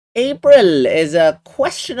April is a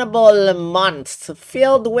questionable month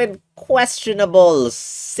filled with questionable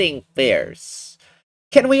sync pairs.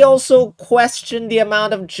 Can we also question the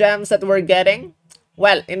amount of gems that we're getting?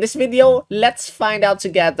 Well, in this video, let's find out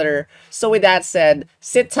together. So with that said,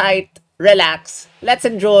 sit tight, relax, let's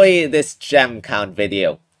enjoy this gem count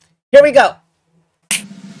video. Here we go!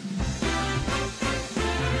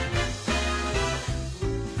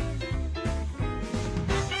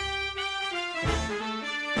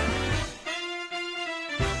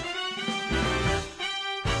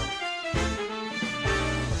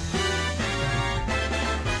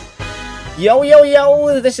 Yo, yo,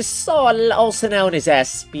 yo, this is Sol, also known as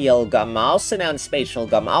Spielgum, also known as Spatial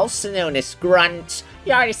Gum, also known as Grunt,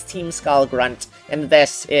 Yari's Team Skull Grunt, and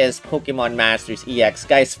this is Pokemon Masters EX.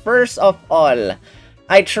 Guys, first of all,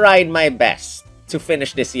 I tried my best to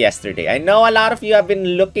finish this yesterday. I know a lot of you have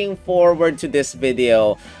been looking forward to this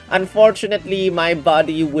video. Unfortunately, my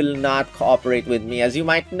body will not cooperate with me. As you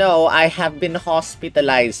might know, I have been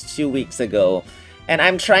hospitalized 2 weeks ago. And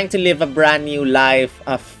I'm trying to live a brand new life,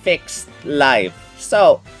 a fixed life.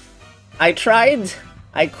 So, I tried.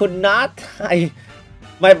 I could not.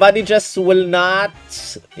 My body just will not,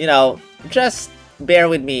 just bear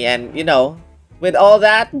with me. And, with all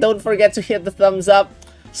that, don't forget to hit the thumbs up,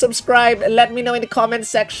 subscribe, and let me know in the comment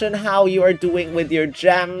section how you are doing with your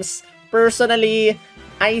gems. Personally,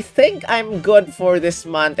 I think I'm good for this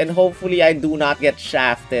month, and hopefully I do not get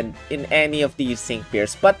shafted in any of these sync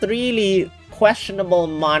pairs. But really, questionable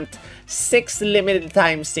month, 6 limited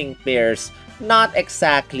time sync pairs, not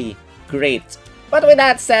exactly great. But with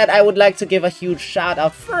that said, I would like to give a huge shout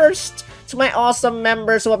out first to my awesome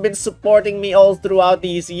members who have been supporting me all throughout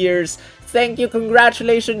these years. Thank you,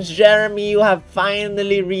 congratulations Jeremy, you have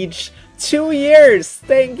finally reached 2 years.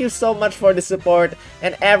 Thank you so much for the support,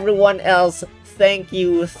 and everyone else, thank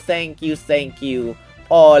you,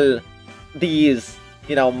 all these,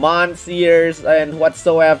 months, years, and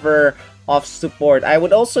whatsoever of support. I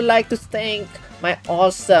would also like to thank my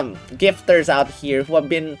awesome gifters out here who have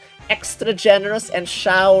been extra generous and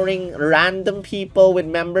showering random people with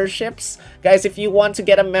memberships. Guys, if you want to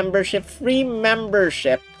get a membership, free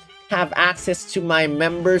membership, have access to my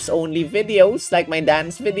members only videos like my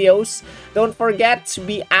dance videos. Don't forget to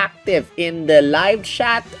be active in the live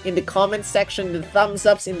chat, in the comment section, the thumbs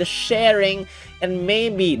ups, in the sharing, and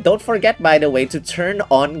maybe don't forget, by the way, to turn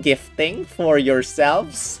on gifting for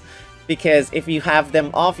yourselves, because if you have them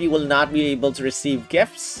off, you will not be able to receive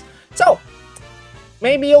gifts. So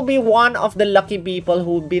maybe you'll be one of the lucky people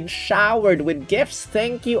who've been showered with gifts.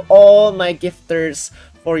 Thank you all my gifters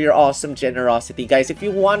for your awesome generosity. Guys, if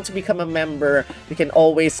you want to become a member, you can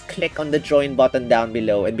always click on the join button down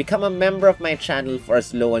below and become a member of my channel for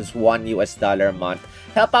as low as $1 a month.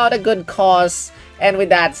 Help out a good cause. And with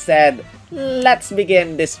that said, let's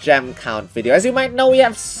begin this gem count video. As you might know, we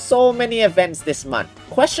have so many events this month.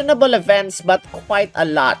 Questionable events, but quite a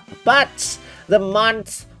lot. But the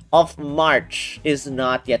month of March is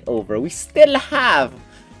not yet over. We still have,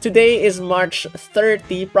 today is March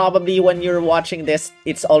 30. Probably when you're watching this,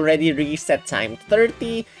 it's already reset time.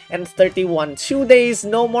 30 and 31. 2 days,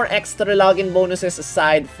 no more extra login bonuses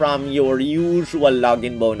aside from your usual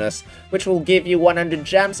login bonus, which will give you 100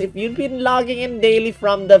 gems if you've been logging in daily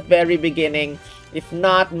from the very beginning. If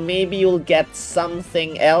not, maybe you'll get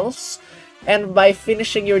something else. And by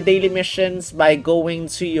finishing your daily missions, by going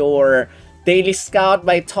to your daily scout,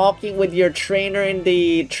 by talking with your trainer in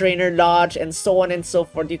the trainer lodge, and so on and so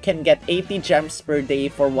forth, you can get 80 gems per day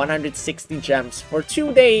for 160 gems for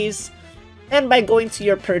 2 days. And by going to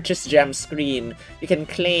your purchase gem screen, you can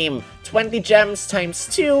claim 20 gems times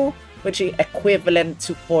 2, which is equivalent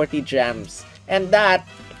to 40 gems. And that,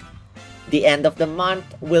 the end of the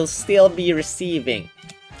month, will still be receiving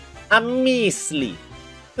a measly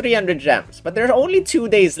 300 gems. But there are only 2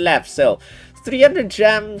 days left, so 300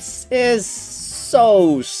 gems is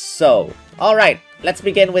so. Alright, let's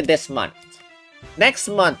begin with this month. Next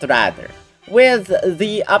month, rather. With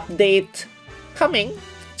the update coming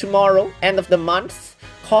tomorrow, end of the month.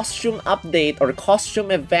 Costume update or costume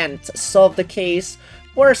event, solve the case,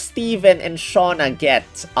 where Steven and Shauna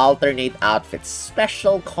get alternate outfits,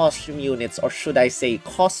 special costume units, or should I say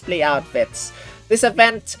cosplay outfits. This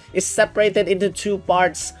event is separated into 2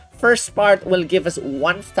 parts. First part will give us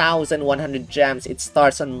 1,100 gems. It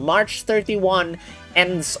starts on March 31,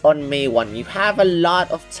 ends on May 1. You have a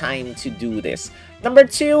lot of time to do this. Number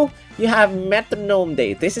 2, you have Metronome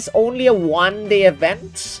Day. This is only a 1-day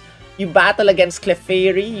event. You battle against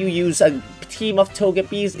Clefairy. You use a team of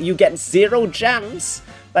Togepis. You get 0 gems.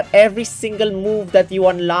 But every single move that you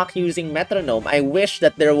unlock using Metronome, I wish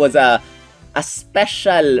that there was a a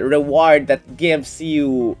special reward that gives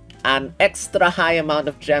you an extra high amount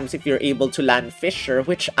of gems if you're able to land Fisher,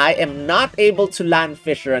 which I am not able to land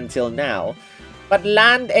Fisher until now. But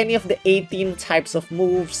land any of the 18 types of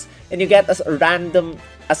moves, and you get a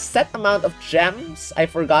set amount of gems. I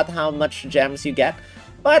forgot how much gems you get,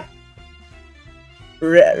 but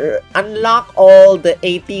unlock all the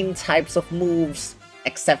 18 types of moves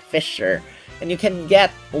except Fisher, and you can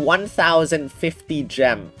get 1,050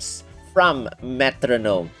 gems from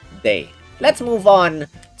Metronome Day. Let's move on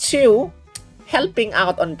to helping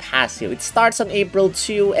out on Passio. It starts on April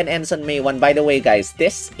 2 and ends on May 1. By the way, guys,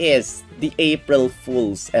 this is the April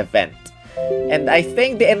Fool's event. And I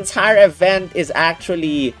think the entire event is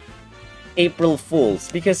actually April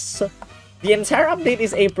Fool's, because the entire update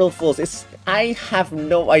is April Fool's. I have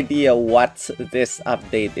no idea what this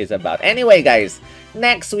update is about. Anyway, guys,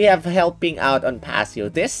 next we have helping out on Passio.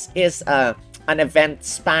 This is an event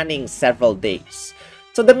spanning several days.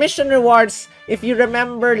 So the mission rewards, if you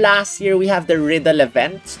remember last year, we have the riddle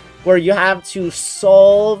event where you have to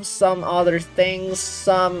solve some other things,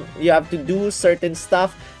 you have to do certain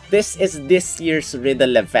stuff. This is this year's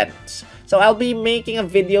riddle event. So I'll be making a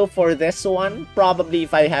video for this one, probably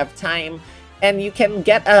if I have time. And you can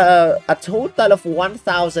get a total of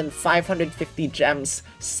 1,550 gems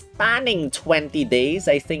spanning 20 days.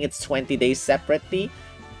 I think it's 20 days separately,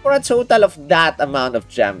 for a total of that amount of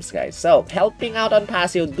gems, guys. So, helping out on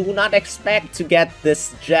Passio, do not expect to get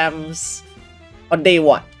these gems on day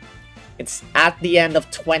 1. It's at the end of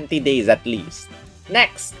 20 days at least.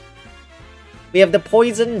 Next, we have the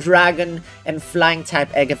Poison Dragon and Flying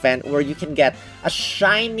type egg event, where you can get a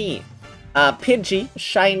shiny Pidgey,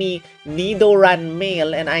 shiny Nidoran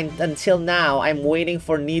male, and until now I'm waiting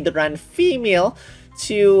for Nidoran female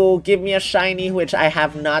to give me a shiny, which I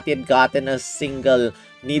have not yet gotten a single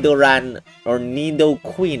Nidoran or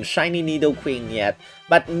Nidoqueen, shiny Nidoqueen yet.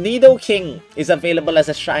 But Nidoking is available as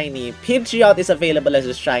a shiny. Pidgeot is available as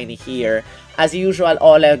a shiny here. As usual,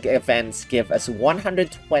 all events give us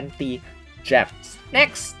 120 gems.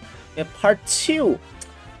 Next, we have part 2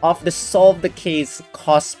 of the Solve the Case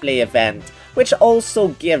cosplay event, which also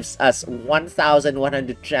gives us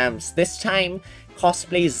 1,100 gems. This time,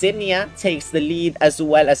 cosplay Zinnia takes the lead, as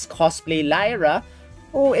well as cosplay Lyra,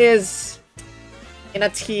 who is in a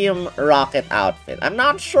Team Rocket outfit. I'm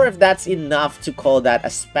not sure if that's enough to call that a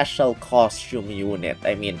special costume unit.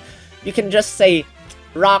 I mean, you can just say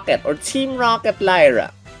Rocket or Team Rocket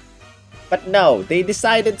Lyra. But no, they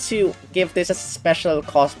decided to give this a special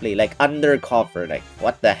cosplay, like undercover, like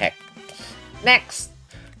what the heck. Next,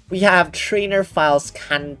 we have Trainer Files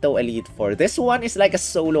Kanto Elite 4. This one is like a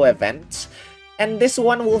solo event, and this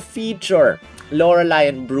one will feature Lorelei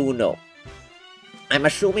and Bruno. I'm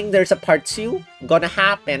assuming there's a part 2 gonna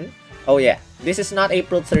happen. Oh yeah, this is not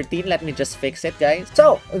April 13. Let me just fix it, guys.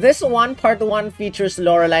 So, this one, part 1, features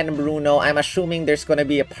Lorelei and Bruno. I'm assuming there's gonna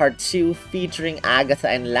be a part 2 featuring Agatha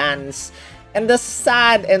and Lance. And the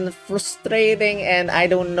sad and frustrating, and I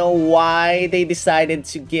don't know why they decided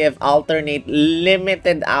to give alternate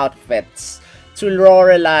limited outfits to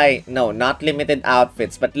Lorelei. No, not limited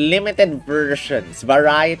outfits, but limited versions,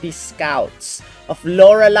 variety scouts of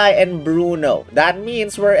Lorelei and Bruno. That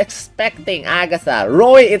means we're expecting Agatha.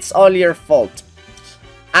 Roy, it's all your fault.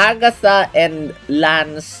 Agatha and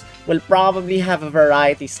Lance will probably have a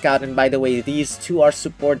variety scout, and by the way, these two are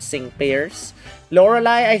support sync pairs.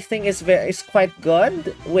 Lorelei, I think, is quite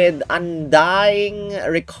good with Undying,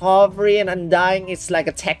 Recovery, and Undying is like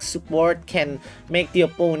a tech support, can make the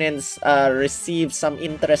opponents receive some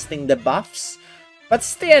interesting debuffs. But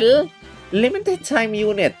still, limited time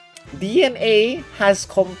unit. DNA has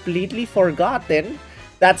completely forgotten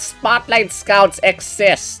that Spotlight Scouts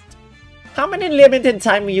exist. How many limited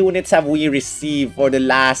time units have we received for the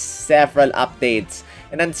last several updates?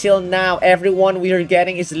 And until now, everyone we are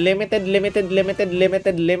getting is limited.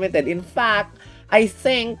 In fact, I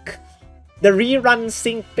think the rerun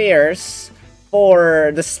sync pairs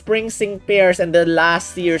for the spring sync pairs and the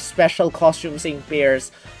last year's special costume sync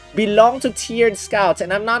pairs belong to tiered scouts,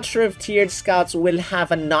 and I'm not sure if tiered scouts will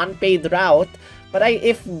have a non-paid route, but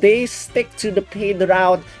if they stick to the paid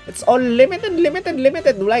route, it's all limited,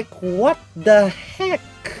 like what the heck?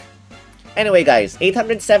 Anyway, guys,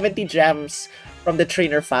 870 gems from the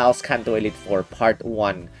Trainer Files Kanto Elite 4 Part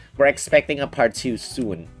 1. We're expecting a Part 2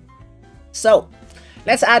 soon. So,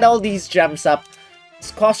 let's add all these gems up.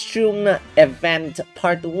 Costume Event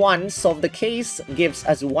Part 1, Solve the Case, gives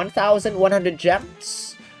us 1,100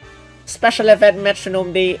 gems. Special Event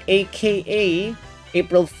Metronome Day, aka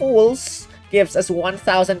April Fools, gives us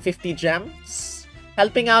 1,050 gems.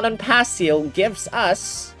 Helping out on Passio gives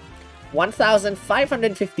us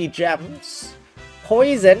 1,550 gems.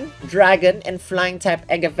 Poison, Dragon, and Flying type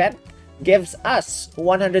egg event gives us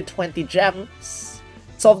 120 gems.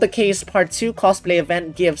 Solve the Case Part 2 cosplay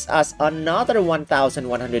event gives us another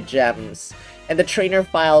 1,100 gems. And the Trainer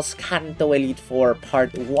Files Kanto Elite 4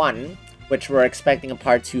 Part 1, which we're expecting a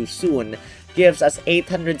Part 2 soon, gives us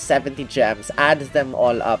 870 gems. Add them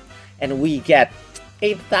all up and we get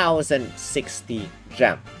 8,060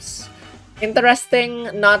 gems.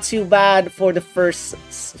 Interesting, not too bad for the first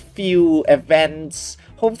few events.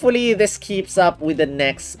 Hopefully this keeps up with the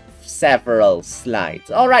next several slides.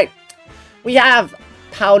 Alright, we have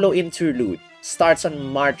Paolo Interlude. Starts on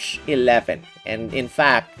March 11. And in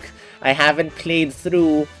fact, I haven't played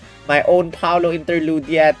through my own Paolo Interlude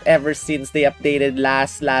yet ever since they updated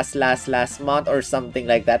last month or something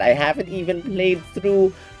like that. I haven't even played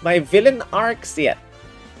through my villain arcs yet.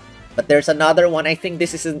 But there's another one. I think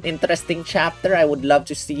this is an interesting chapter. I would love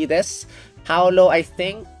to see this. Paolo, I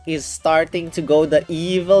think, is starting to go the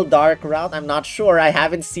evil dark route. I'm not sure. I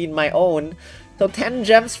haven't seen my own. So 10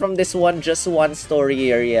 gems from this one, just one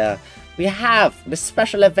story area. We have the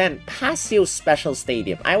special event, Pasio Special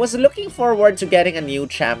Stadium. I was looking forward to getting a new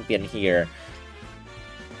champion here.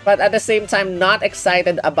 But at the same time, not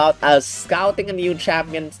excited about us scouting a new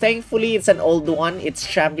champion. Thankfully, it's an old one. It's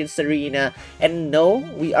Champions Arena. And no,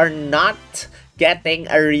 we are not getting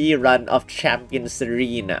a rerun of Champions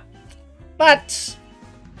Arena. But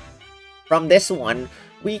from this one,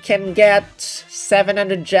 we can get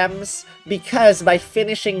 700 gems because by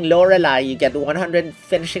finishing Lorelei, you get 100,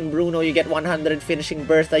 finishing Bruno, you get 100, finishing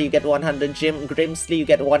Bertha, you get 100, Grimsley, you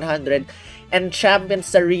get 100, and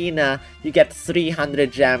Champions Arena, you get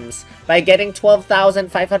 300 gems. By getting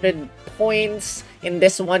 12,500 points in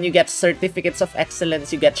this one, you get Certificates of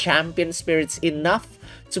Excellence, you get Champion Spirits enough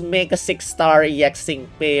to make a 6-star EX sync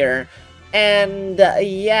pair. And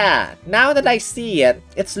yeah, now that I see it,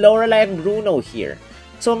 it's Lorelei and Bruno here.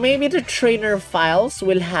 So maybe the Trainer Files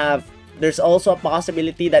will have, there's also a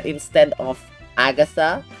possibility that instead of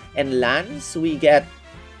Agatha and Lance, we get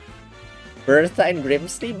Bertha and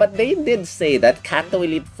Grimsley. But they did say that Kanto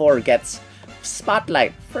Elite 4 gets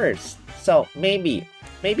Spotlight first. So maybe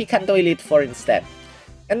Kanto Elite 4 instead.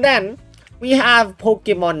 And then we have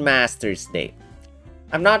Pokemon Masters Day.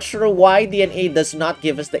 I'm not sure why DNA does not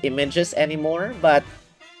give us the images anymore, but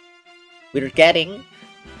we're getting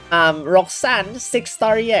Roxanne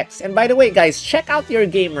 6-star EX. And by the way, guys, check out your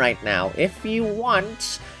game right now. If you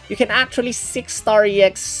want, you can actually 6-star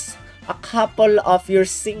EX a couple of your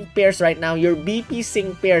sync pairs right now. Your BP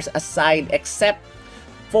sync pairs aside, except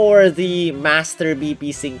for the Master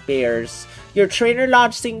BP sync pairs. Your Trainer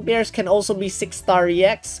Lodge sync pairs can also be 6-star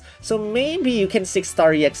EX. So maybe you can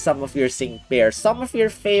 6-star EX some of your sync pairs, some of your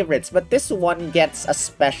favorites. But this one gets a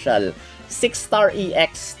special 6-star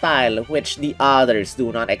EX style, which the others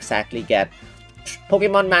do not exactly get.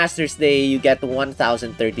 Pokemon Masters Day, you get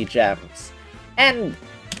 1,030 gems. And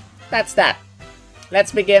that's that.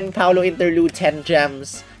 Let's begin. Paolo Interlude, 10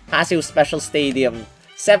 gems. Pasio Special Stadium,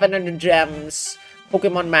 700 gems.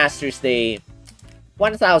 Pokemon Masters Day,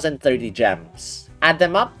 1,030 gems. Add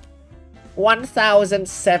them up,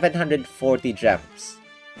 1,740 gems.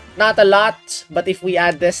 Not a lot, but if we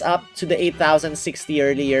add this up to the 8,060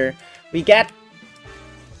 earlier, we get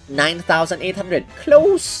 9,800.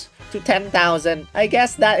 Close to 10,000. I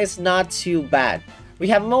guess that is not too bad. We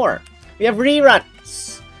have more. We have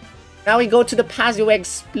reruns. Now we go to the Pasio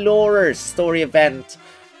Explorers story event.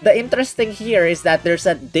 The interesting here is that there's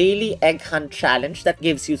a daily egg hunt challenge that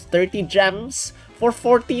gives you 30 gems for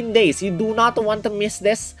 14 days. You do not want to miss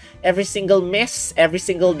this. Every single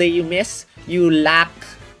day you miss, you lack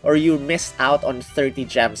or you miss out on 30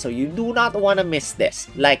 gems. So you do not want to miss this.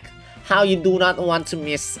 Like how you do not want to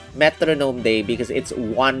miss Metronome Day because it's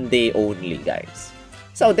one day only, guys.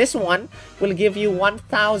 So this one will give you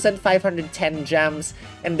 1,510 gems,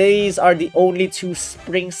 and these are the only 2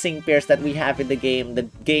 Spring Sync pairs that we have in the game. The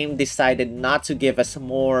game decided not to give us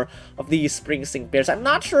more of these Spring Sync pairs. I'm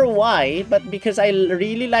not sure why, but because I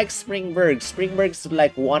really like Springberg. Springberg's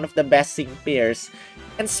like one of the best sync pairs.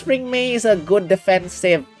 And Spring May is a good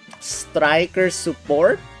defensive striker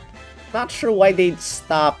support. Not sure why they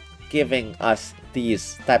stopped giving us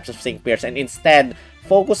these types of sync pairs and instead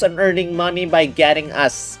focus on earning money by giving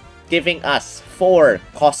us 4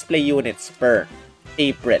 cosplay units per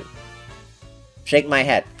April. Shake my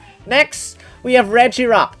head. Next, we have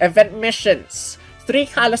Regirock event missions. 3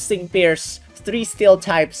 Kalos sync pairs, 3 steel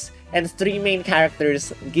types, and 3 main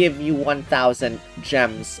characters give you 1,000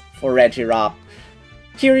 gems for Regirock.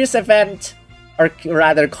 Curious event, or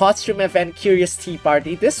rather costume event, Curious Tea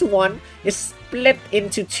Party. This one is split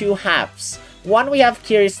into 2 halves. One, we have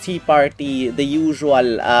Curious Tea Party, the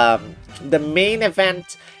usual, the main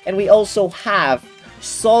event, and we also have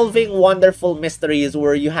Solving Wonderful Mysteries,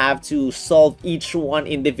 where you have to solve each one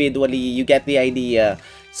individually. You get the idea.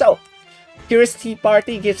 So, Curious Tea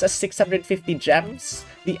Party gives us 650 gems.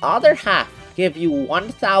 The other half give you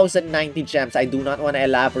 1,090 gems. I do not want to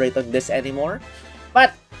elaborate on this anymore.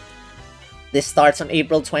 But this starts on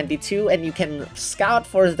April 22, and you can scout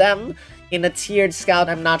for them in a tiered scout.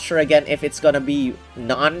 I'm not sure again if it's gonna be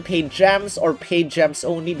non-paid gems or paid gems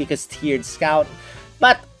only, because tiered scout.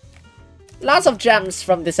 But lots of gems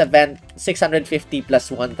from this event, 650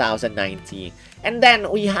 plus 1,090. And then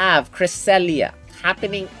we have Cresselia,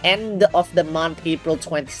 happening end of the month, April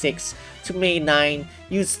 26 to May 9.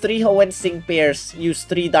 Use 3 Hoenn Sing pairs, use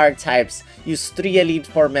 3 Dark types, use 3 Elite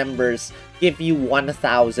Four members, give you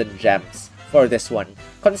 1,000 gems for this one.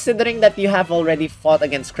 Considering that you have already fought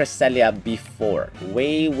against Cresselia before,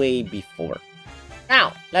 way before.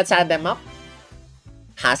 Now, let's add them up.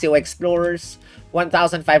 Hasio Explorers,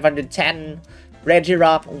 1,510.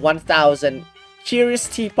 Regirock, 1,000. Curious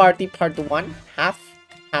Tea Party Part 1, half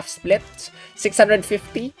split,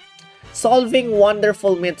 650. Solving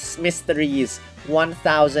Wonderful Mysteries,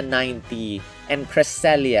 1,090. And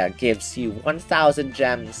Cresselia gives you 1,000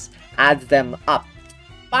 gems. Add them up,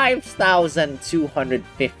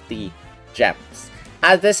 5,250 gems.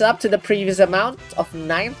 Add this up to the previous amount of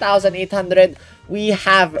 9,800. We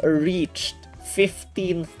have reached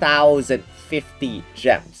 15,050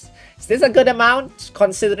 gems. Is this a good amount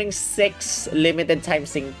considering 6 limited time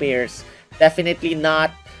sync pairs? Definitely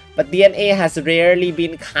not. But DNA has rarely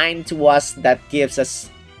been kind to us that gives us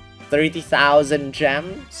 30,000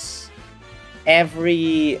 gems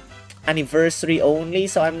every anniversary only.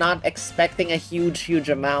 So I'm not expecting a huge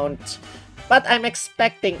amount. But I'm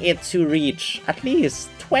expecting it to reach at least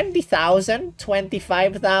 20,000,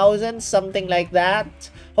 25,000, something like that.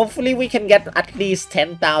 Hopefully we can get at least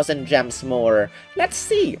 10,000 gems more. Let's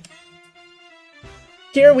see.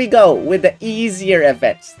 Here we go with the easier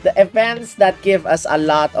events. The events that give us a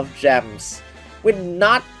lot of gems with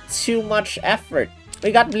not too much effort.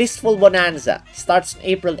 We got Blissful Bonanza. Starts on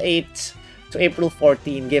April 8 to April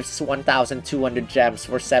 14. Gives 1,200 gems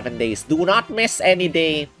for 7 days. Do not miss any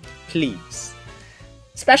day, please.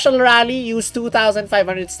 Special Rally, use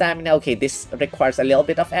 2,500 stamina. Okay, this requires a little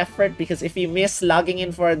bit of effort because if you miss logging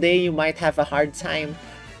in for a day, you might have a hard time.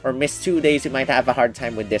 Or miss 2 days, you might have a hard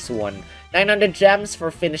time with this one. 900 gems for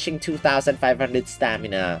finishing 2,500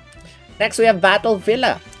 stamina. Next, we have Battle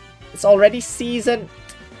Villa. It's already season...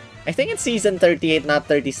 I think it's season 38, not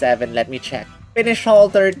 37. Let me check. Finish Hall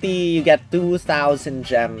 30, you get 2,000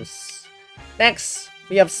 gems. Next,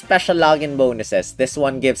 we have special login bonuses. This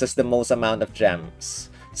one gives us the most amount of gems.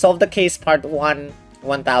 Solve the Case Part 1,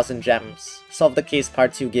 1,000 gems. Solve the Case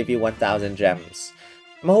Part 2, give you 1,000 gems.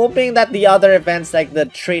 I'm hoping that the other events like the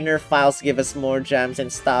trainer files give us more gems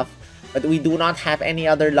and stuff. But we do not have any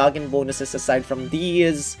other login bonuses aside from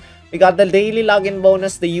these. We got the daily login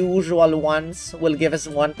bonus, the usual ones. Will give us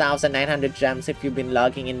 1,900 gems if you've been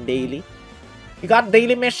logging in daily. You got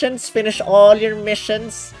daily missions, finish all your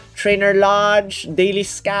missions. Trainer Lodge, Daily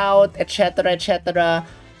Scout, etc, etc.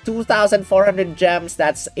 2,400 gems,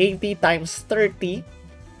 that's 80 times 30.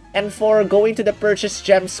 And for going to the purchase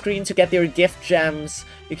gem screen to get your gift gems,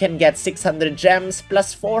 you can get 600 gems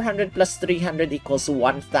plus 400 plus 300 equals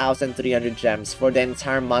 1,300 gems for the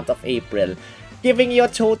entire month of April, giving you a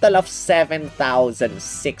total of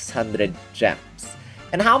 7,600 gems.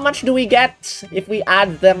 And how much do we get if we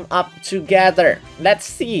add them up together? Let's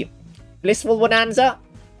see. Blissful Bonanza,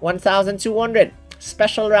 1,200.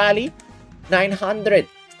 Special Rally, 900.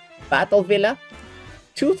 Battle Villa,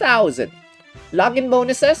 2,000. Login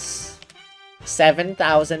bonuses,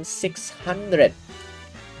 7,600.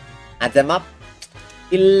 Add them up,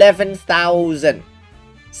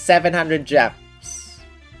 11,700 gems.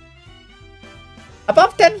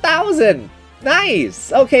 Above 10,000.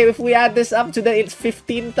 Nice. Okay, if we add this up to the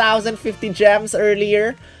 15,050 gems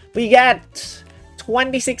earlier, we get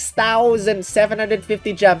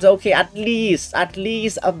 26,750 gems. Okay, at least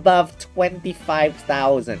above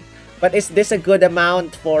 25,000. But is this a good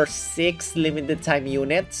amount for 6 limited time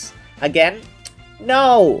units? Again,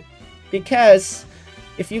 no. Because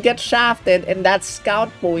if you get shafted and that's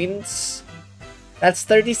scout points, that's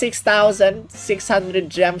 36,600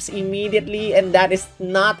 gems immediately, and that is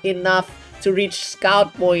not enough to reach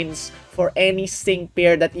scout points for any sync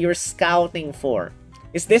pair that you're scouting for.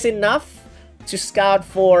 Is this enough to scout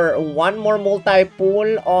for one more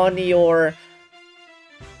multi-pool on your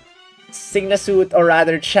Signasuit, or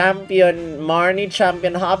rather Champion Marnie,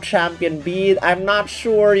 Champion Hop, Champion Bead. I'm not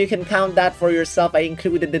sure. You can count that for yourself. I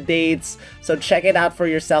included the dates, so check it out for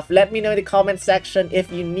yourself. Let me know in the comment section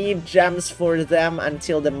if you need gems for them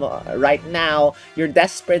until right now. You're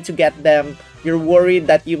desperate to get them. You're worried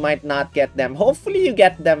that you might not get them. Hopefully you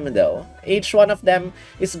get them though. Each one of them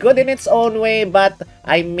is good in its own way, but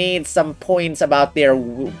I made some points about their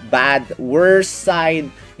worst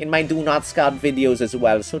side in my Do Not Scout videos as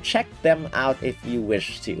well. So check them out if you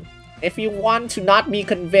wish to. If you want to not be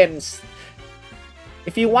convinced,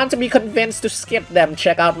 if you want to be convinced to skip them,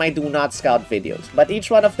 check out my Do Not Scout videos. But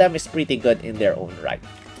each one of them is pretty good in their own right.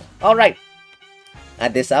 Alright.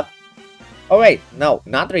 Add this up. Oh wait, no,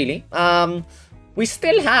 not really. We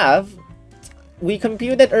still have, we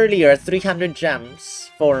computed earlier 300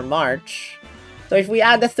 gems for March. So if we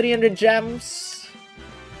add the 300 gems,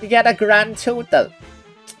 we get a grand total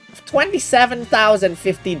of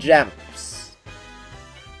 27,050 gems.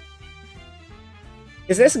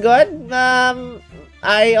 Is this good?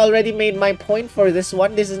 I already made my point for this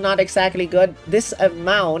one. This is not exactly good. This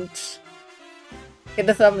amount, hit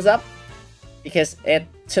the thumbs up, because it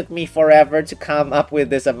took me forever to come up with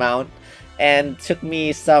this amount and took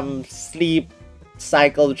me some sleep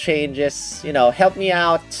cycle changes. You know, help me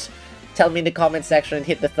out. Tell me in the comment section,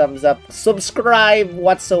 hit the thumbs up, subscribe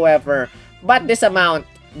whatsoever. But this amount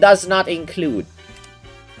does not include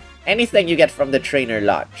anything you get from the Trainer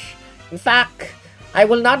Lodge. In fact, I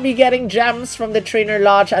will not be getting gems from the Trainer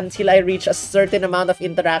Lodge until I reach a certain amount of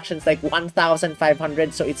interactions, like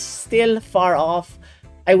 1,500, so it's still far off.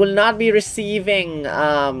 I will not be receiving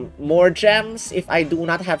more gems if I do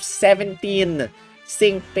not have 17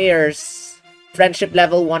 sync pairs friendship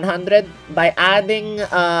level 100. By adding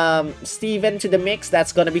Steven to the mix,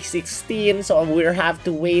 that's gonna be 16, so we'll have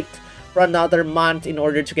to wait for another month in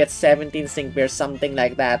order to get 17 sync pairs, something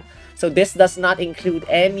like that. So this does not include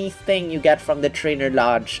anything you get from the Trainer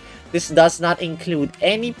Lodge. This does not include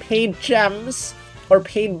any paid gems or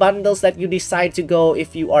paid bundles that you decide to go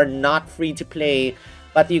if you are not free to play.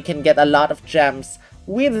 But you can get a lot of gems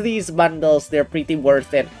with these bundles. They're pretty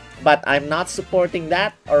worth it. But I'm not supporting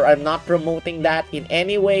that, or I'm not promoting that in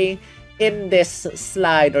any way in this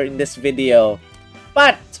slide or in this video.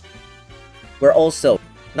 But we're also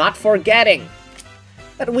not forgetting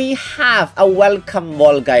that we have a welcome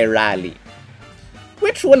Volgai rally,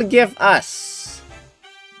 which will give us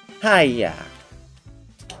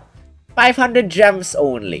 500 gems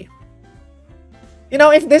only. You know,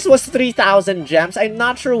 if this was 3,000 gems, I'm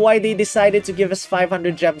not sure why they decided to give us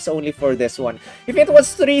 500 gems only for this one. If it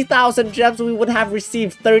was 3,000 gems, we would have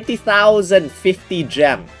received 30,050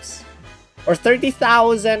 gems. Or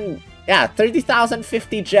 30,000, yeah,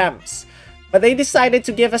 30,050 gems. But they decided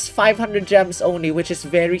to give us 500 gems only, which is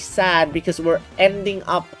very sad because we're ending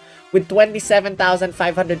up with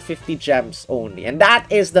 27,550 gems only. And that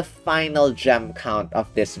is the final gem count of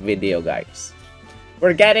this video, guys.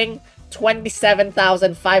 We're getting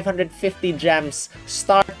 27,550 gems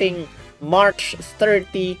starting March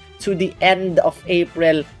 30 to the end of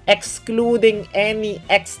April, excluding any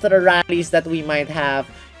extra rallies that we might have,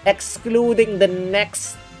 excluding the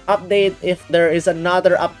next update if there is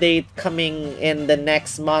another update coming in the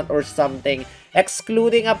next month or something,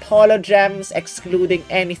 excluding Apollo gems, excluding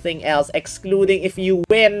anything else, excluding if you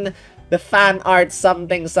win the fan art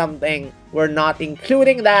something. We're not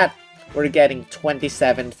including that. We're getting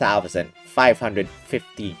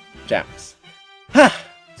 27,550 gems.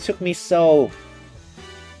 Took me so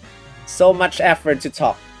much effort to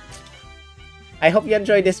talk. I hope you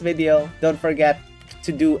enjoyed this video. Don't forget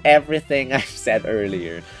to do everything I've said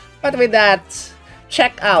earlier. But with that,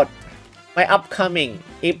 check out my upcoming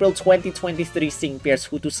April 2023 Sync Pairs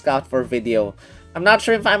Who to Scout for video. I'm not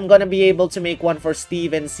sure if I'm gonna be able to make one for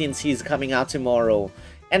Steven since he's coming out tomorrow.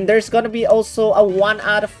 And there's gonna be also a 1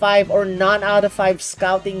 out of 5 or none out of 5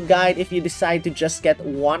 scouting guide if you decide to just get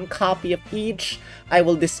one copy of each. I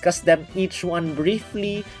will discuss them each one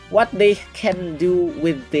briefly, what they can do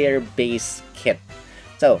with their base kit.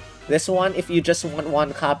 So this one, if you just want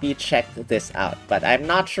one copy, check this out. But I'm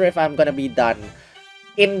not sure if I'm gonna be done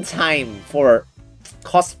in time for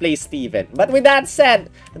cosplay Steven. But with that said,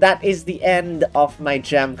 that is the end of my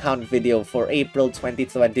gem count video for April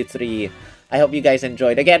 2023. I hope you guys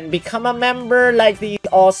enjoyed. Again, become a member like these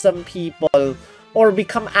awesome people, or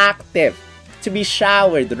become active to be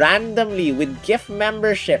showered randomly with gift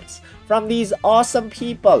memberships from these awesome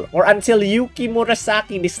people, or until Yuki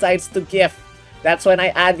Murasaki decides to gift. That's when I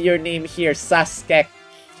add your name here, Sasuke.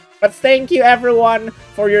 But thank you everyone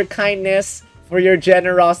for your kindness, for your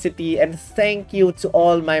generosity, and thank you to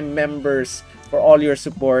all my members for all your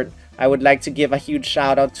support. I would like to give a huge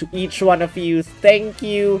shout out to each one of you. Thank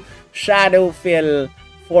you, Shadowphil,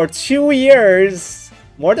 for 2 years,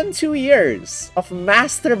 more than 2 years, of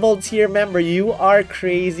Master Volunteer member. You are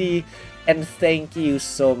crazy. And thank you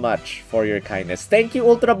so much for your kindness. Thank you,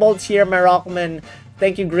 Ultra Volunteer Marokman.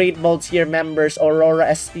 Thank you, Great Volunteer members, Aurora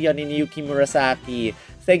Espion and Yuki Murasaki.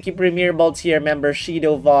 Thank you, Premier Volunteer member,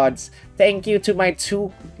 Shido Vods. Thank you to my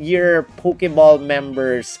 2-year Pokeball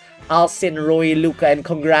members, Alcin, Roy, Luca, and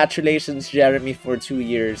congratulations, Jeremy, for 2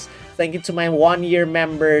 years. Thank you to my 1-year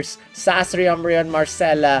members, Sasri, Umbreon,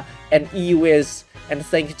 Marcella, and Ewiz. And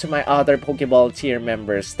thank you to my other Pokeball tier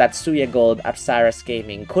members, Tatsuya Gold, Apsaras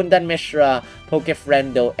Gaming, Kundan Mishra,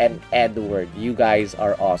 Pokefriendo, and Edward. You guys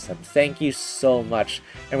are awesome. Thank you so much.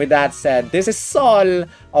 And with that said, this is Sol,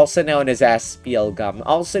 also known as SPL Gum,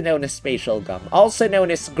 also known as Spatial Gum, also known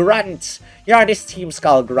as Grunt. You're this Team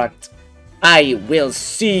Skull Grunt. I will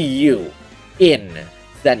see you in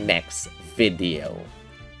the next video.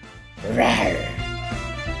 Rawr.